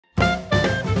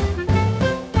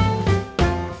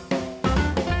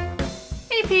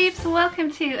peeps,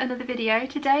 welcome to another video.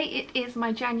 Today it is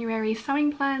my January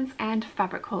sewing plans and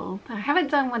fabric haul. I haven't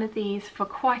done one of these for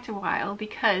quite a while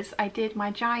because I did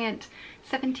my giant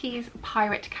 70s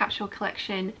pirate capsule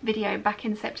collection video back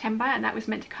in September, and that was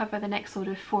meant to cover the next sort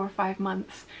of 4 or 5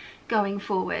 months going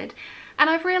forward. And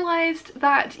I've realised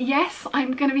that yes,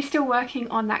 I'm going to be still working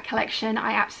on that collection.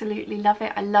 I absolutely love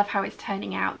it. I love how it's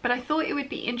turning out. But I thought it would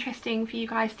be interesting for you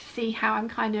guys to see how I'm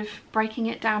kind of breaking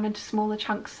it down into smaller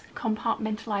chunks,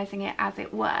 compartmentalising it as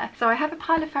it were. So I have a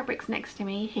pile of fabrics next to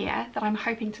me here that I'm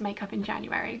hoping to make up in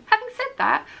January. Having said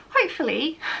that,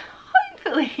 hopefully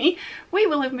we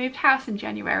will have moved house in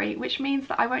January, which means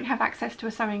that I won't have access to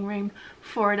a sewing room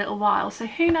for a little while. So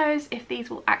who knows if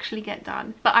these will actually get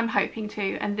done, but I'm hoping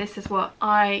to, and this is what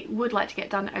I would like to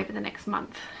get done over the next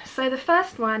month. So the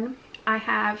first one, I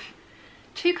have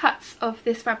 2 cuts of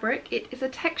this fabric. It is a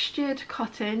textured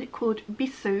cotton called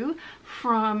Bissou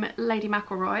from Lady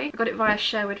McElroy. I got it via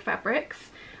Sherwood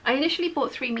Fabrics. I initially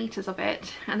bought 3 meters of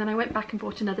it, and then I went back and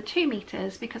bought another 2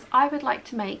 meters because I would like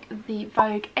to make the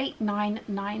Vogue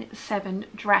 8997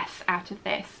 dress out of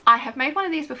this. I have made one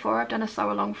of these before. I've done a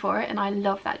sew along for it and I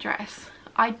love that dress.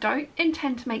 I don't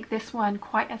intend to make this one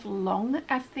quite as long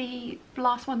as the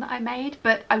last one that I made,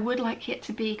 but I would like it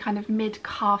to be kind of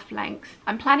mid-calf length.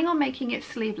 I'm planning on making it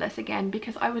sleeveless again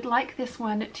because I would like this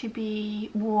one to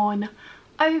be worn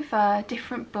over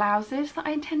different blouses that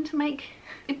I intend to make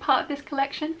in part of this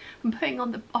collection. I'm putting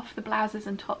on off the blouses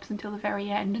and tops until the very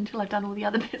end, until I've done all the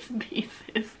other bits and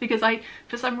pieces, because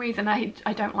for some reason I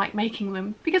don't like making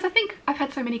them, because I think I've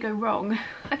had so many go wrong.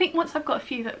 I think once I've got a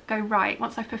few that go right,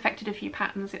 once I've perfected a few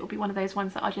patterns, it'll be one of those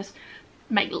ones that I'll just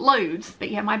make loads.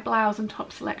 But yeah, my blouse and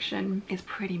top selection is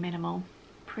pretty minimal.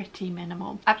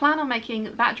 I plan on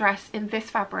making that dress in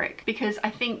this fabric because I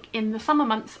think in the summer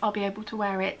months I'll be able to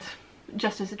wear it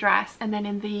just as a dress, and then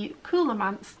in the cooler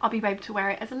months I'll be able to wear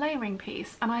it as a layering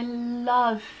piece. And I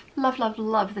love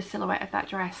the silhouette of that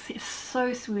dress. It's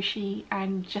so swooshy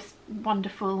and just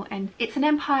wonderful, and it's an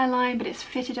empire line but it's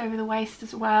fitted over the waist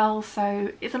as well, so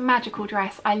it's a magical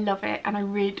dress. I love it and I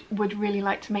would really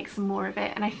like to make some more of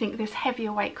it, and I think this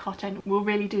heavier weight cotton will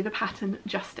really do the pattern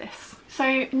justice.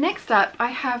 So next up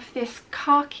I have this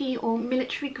khaki or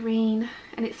military green,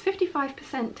 and it's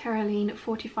 55% terylene,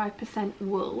 45%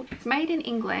 wool. It's made in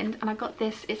England, and I got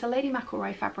this, it's a Lady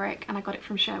McElroy fabric, and I got it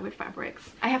from Sherwood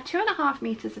Fabrics. I have 2.5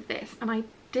 meters of this, and I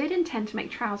did intend to make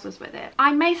trousers with it.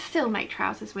 I may still make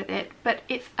trousers with it, but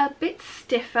it's a bit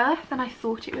stiffer than I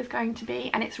thought it was going to be,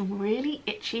 and it's really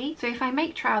itchy. So if I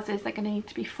make trousers, they're going to need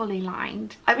to be fully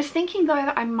lined. I was thinking though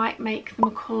that I might make the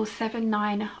McCall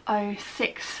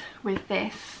 7906 with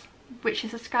this, which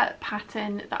is a skirt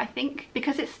pattern that I think,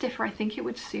 because it's stiffer, I think it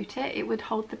would suit it. It would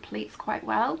hold the pleats quite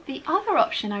well. The other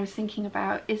option I was thinking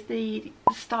about is the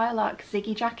Style Arc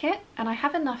Ziggy jacket, and I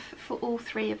have enough for all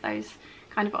 3 of those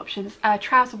kind of options.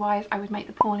 Trouser wise, I would make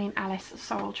the Pauline Alice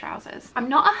sorrel trousers. I'm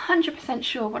not 100%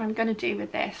 sure what I'm going to do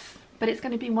with this, but it's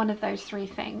going to be one of those 3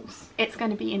 things. It's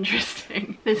going to be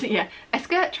interesting. There's a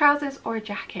skirt, trousers or a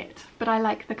jacket, but I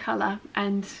like the colour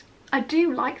and I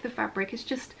do like the fabric. It's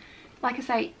just, like I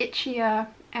say, itchier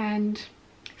and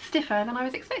stiffer than I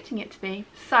was expecting it to be.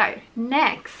 So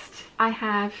next I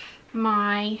have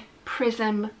my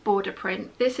Prism border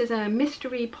print. This is a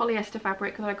mystery polyester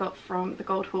fabric that I got from the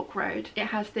Gold Hawk Road. It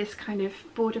has this kind of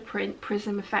border print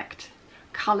prism effect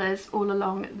colours all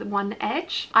along the one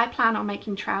edge. I plan on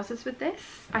making trousers with this.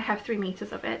 I have 3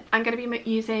 meters of it. I'm going to be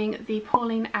using the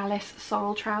Pauline Alice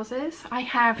sorrel trousers. I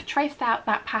have traced out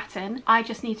that pattern. I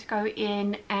just need to go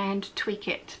in and tweak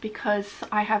it because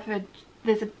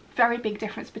there's a very big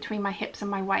difference between my hips and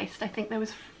my waist. I think there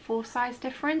was 4 size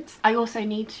difference. I also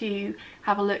need to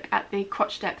have a look at the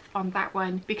crotch depth on that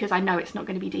one because I know it's not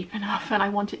going to be deep enough, and I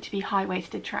want it to be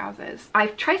high-waisted trousers.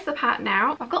 I've traced the pattern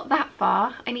out. I've got that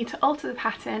far. I need to alter the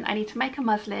pattern. I need to make a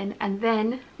muslin, and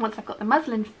then once I've got the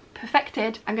muslin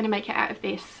perfected, I'm going to make it out of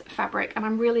this fabric, and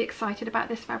I'm really excited about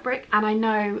this fabric. And I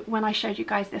know when I showed you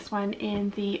guys this one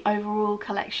in the overall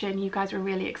collection, you guys were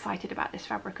really excited about this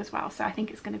fabric as well, so I think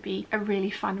it's going to be a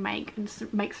really fun make and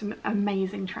make some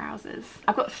amazing trousers.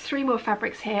 I've got 3 more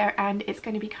fabrics here, and it's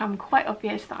going to become quite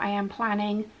obvious that I am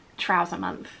planning trouser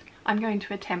month. I'm going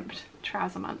to attempt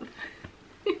trouser month.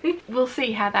 We'll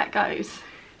see how that goes.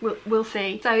 We'll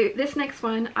see. So this next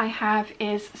one I have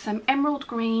is some emerald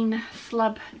green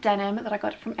slub denim that I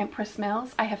got from Empress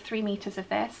Mills. I have 3 meters of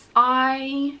this.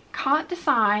 I can't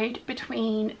decide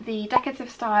between the Decades of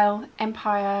Style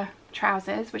Empire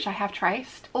trousers, which I have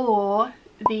traced, or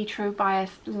the True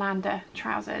Bias Lander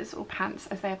trousers, or pants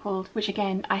as they're called, which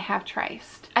again I have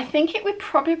traced. I think it would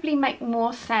probably make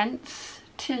more sense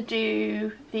to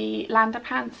do the Lander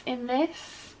pants in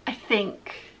this, I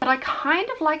think. But I kind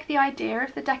of like the idea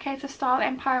of the Decades of Style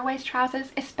Empire waist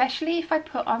trousers, especially if I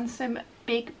put on some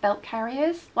big belt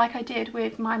carriers like I did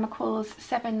with my McCall's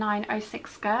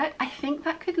 7906 skirt. I think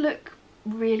that could look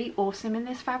really awesome in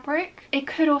this fabric. It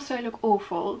could also look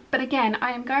awful, but again,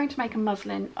 I am going to make a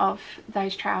muslin of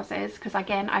those trousers because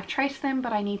again, I've traced them,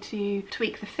 but I need to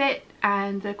tweak the fit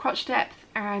and the crotch depth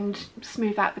and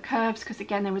smooth out the curves because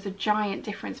again, there was a giant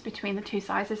difference between the two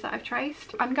sizes that I've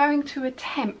traced. I'm going to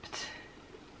attempt,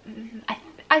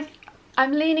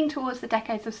 I'm leaning towards the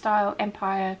Decades of Style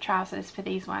Empire trousers for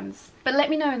these ones. But let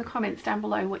me know in the comments down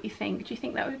below what you think. Do you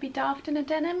think that would be daft in a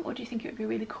denim, or do you think it would be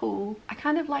really cool? I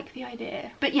kind of like the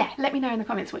idea. But yeah, let me know in the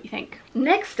comments what you think.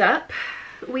 Next up,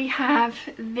 we have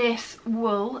this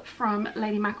wool from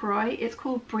Lady McElroy. It's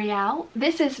called Brielle.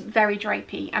 This is very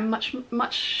drapey and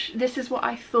this is what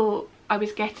I thought I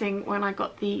was getting when I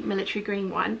got the military green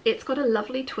one. It's got a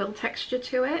lovely twill texture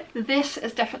to it. This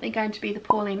is definitely going to be the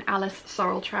Pauline Alice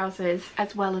sorrel trousers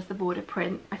as well as the border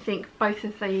print. I think both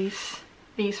of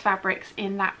these fabrics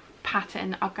in that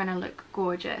pattern are going to look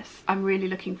gorgeous. I'm really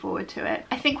looking forward to it.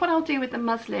 I think what I'll do with the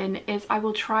muslin is I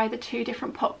will try the two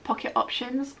different pocket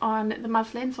options on the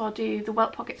muslin. So I'll do the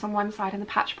welt pockets on one side and the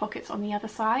patch pockets on the other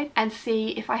side and see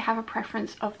if I have a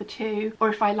preference of the two or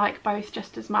if I like both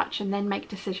just as much, and then make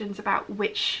decisions about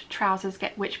which trousers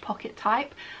get which pocket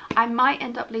type. I might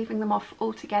end up leaving them off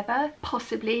altogether,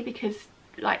 possibly because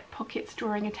like pockets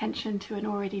drawing attention to an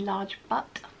already large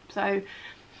butt. So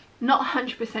not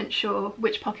 100% sure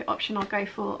which pocket option I'll go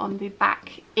for on the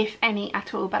back, if any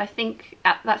at all, but I think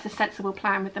that's a sensible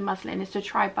plan with the muslin, is to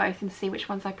try both and see which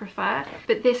ones I prefer.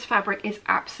 But this fabric is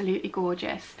absolutely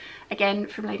gorgeous. Again,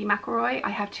 from Lady McElroy,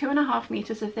 I have 2.5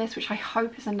 meters of this, which I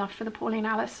hope is enough for the Pauline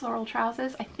Alice sorrel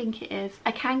trousers. I think it is.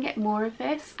 I can get more of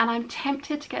this, and I'm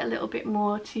tempted to get a little bit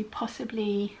more to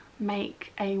possibly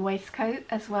make a waistcoat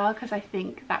as well, because I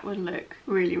think that would look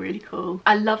really, really cool.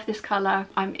 I love this colour.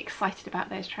 I'm excited about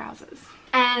those trousers.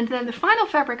 And then the final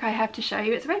fabric I have to show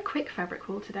you, it's a very quick fabric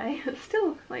haul today. It's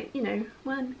still like, you know,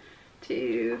 1,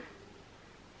 2,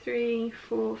 3,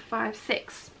 4, 5,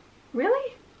 6.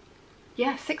 Really?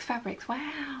 Yeah, 6 fabrics.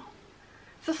 Wow.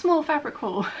 It's a small fabric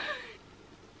haul.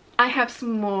 I have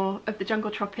some more of the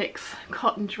Jungle Tropics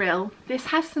cotton drill. This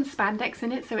has some spandex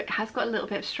in it, so it has got a little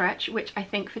bit of stretch, which I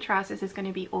think for trousers is going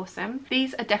to be awesome.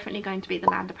 These are definitely going to be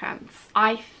the Lander pants.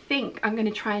 I think I'm going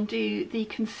to try and do the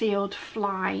concealed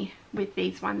fly with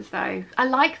these ones though. I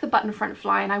like the button front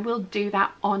fly and I will do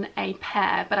that on a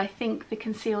pair, but I think the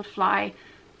concealed fly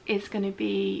is going to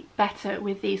be better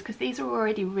with these because these are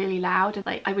already really loud, and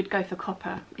like I would go for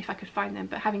copper if I could find them,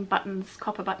 but having buttons,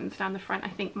 copper buttons down the front, I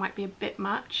think might be a bit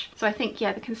much. So I think,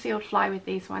 yeah, the concealed fly with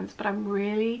these ones, but I'm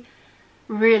really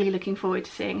looking forward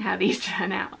to seeing how these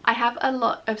turn out. I have a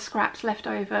lot of scraps left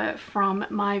over from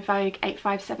my Vogue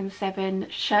 8577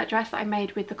 shirt dress that I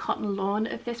made with the cotton lawn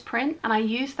of this print, and I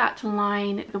used that to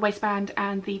line the waistband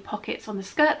and the pockets on the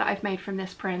skirt that I've made from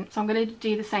this print. So I'm going to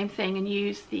do the same thing and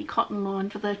use the cotton lawn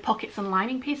for the pockets and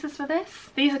lining pieces for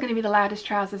this. These are going to be the loudest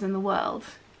trousers in the world.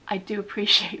 I do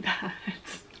appreciate that.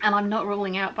 And I'm not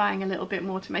ruling out buying a little bit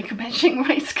more to make a matching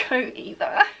waistcoat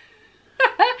either.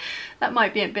 That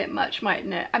might be a bit much,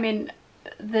 mightn't it? I mean,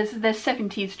 there's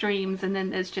 70s dreams and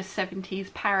then there's just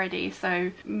 70s parody,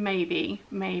 so maybe,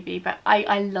 but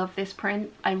I love this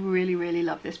print. I really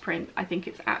love this print. I think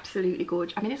it's absolutely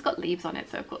gorgeous. I mean, it's got leaves on it,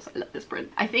 so of course I love this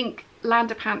print. I think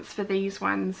Lander pants for these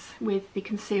ones with the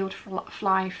concealed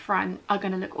fly front are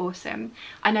going to look awesome.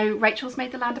 I know Rachel's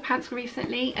made the Lander pants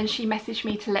recently and she messaged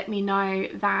me to let me know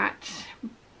that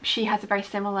she has a very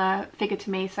similar figure to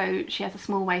me, so she has a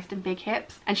small waist and big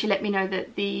hips, and she let me know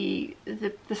that the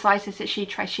sizes that she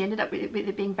traced, she ended up with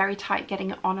it being very tight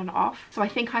getting it on and off. So I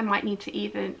think I might need to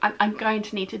either, I'm going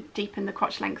to need to deepen the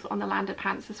crotch length on the Lander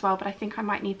pants as well, but I think I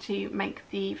might need to make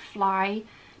the fly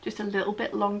just a little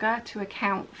bit longer to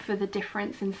account for the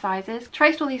difference in sizes.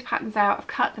 Traced all these patterns out, I've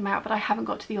cut them out, but I haven't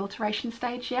got to the alteration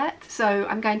stage yet. So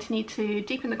I'm going to need to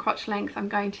deepen the crotch length, I'm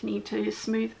going to need to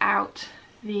smooth out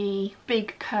the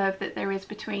big curve that there is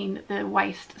between the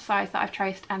waist size that I've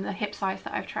traced and the hip size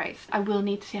that I've traced. I will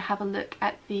need to have a look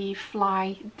at the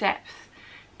fly depth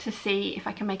to see if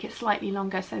I can make it slightly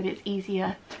longer so that it's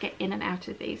easier to get in and out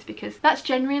of these, because that's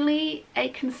generally a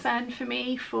concern for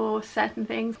me for certain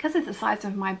things. Because of the size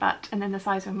of my butt and then the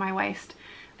size of my waist,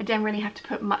 I generally have to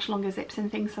put much longer zips in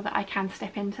things so that I can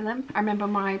step into them. I remember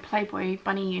my Playboy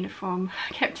bunny uniform,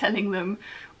 I kept telling them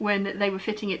when they were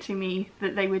fitting it to me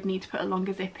that they would need to put a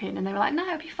longer zip in, and they were like, no,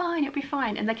 it'll be fine, it'll be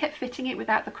fine. And they kept fitting it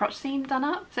without the crotch seam done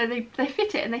up. So they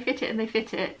fit it and they fit it and they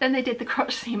fit it. Then they did the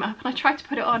crotch seam up and I tried to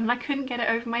put it on and I couldn't get it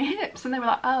over my hips. And they were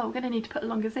like, oh, we're gonna need to put a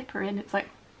longer zipper in. It's like,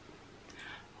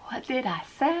 what did I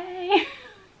say?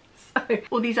 So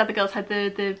all these other girls had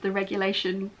the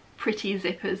regulation pretty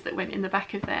zippers that went in the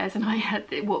back of theirs, and I had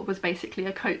what was basically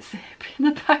a coat zip in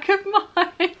the back of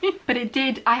mine. But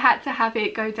I had to have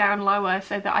it go down lower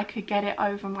so that I could get it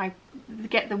over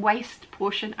get the waist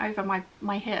portion over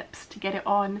my hips to get it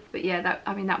on. But yeah,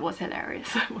 that was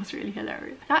hilarious. That was really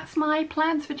hilarious. That's my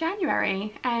plans for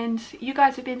January, and you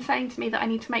guys have been saying to me that I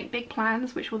need to make big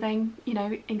plans, which will then, you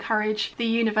know, encourage the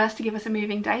universe to give us a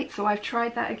moving date. So I've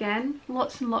tried that again.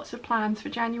 Lots and lots of plans for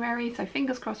January, so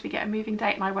fingers crossed we get a moving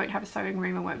date and I won't have a sewing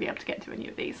room and won't be able to get to any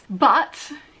of these.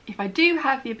 But if I do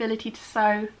have the ability to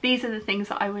sew, these are the things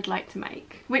that I would like to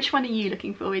make. Which one are you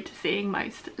looking forward to seeing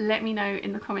most? Let me know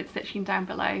in the comments section down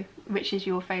below which is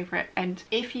your favourite, and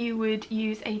if you would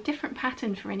use a different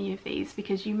pattern for any of these,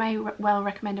 because you may well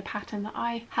recommend a pattern that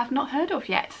I have not heard of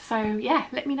yet. So yeah,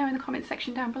 let me know in the comments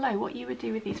section down below what you would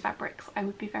do with these fabrics. I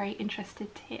would be very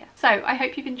interested to hear. So I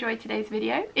hope you've enjoyed today's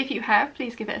video. If you have,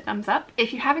 please give it a thumbs up.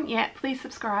 If you haven't yet, please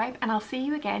subscribe, and I'll see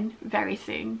you again very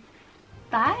soon.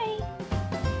 Bye!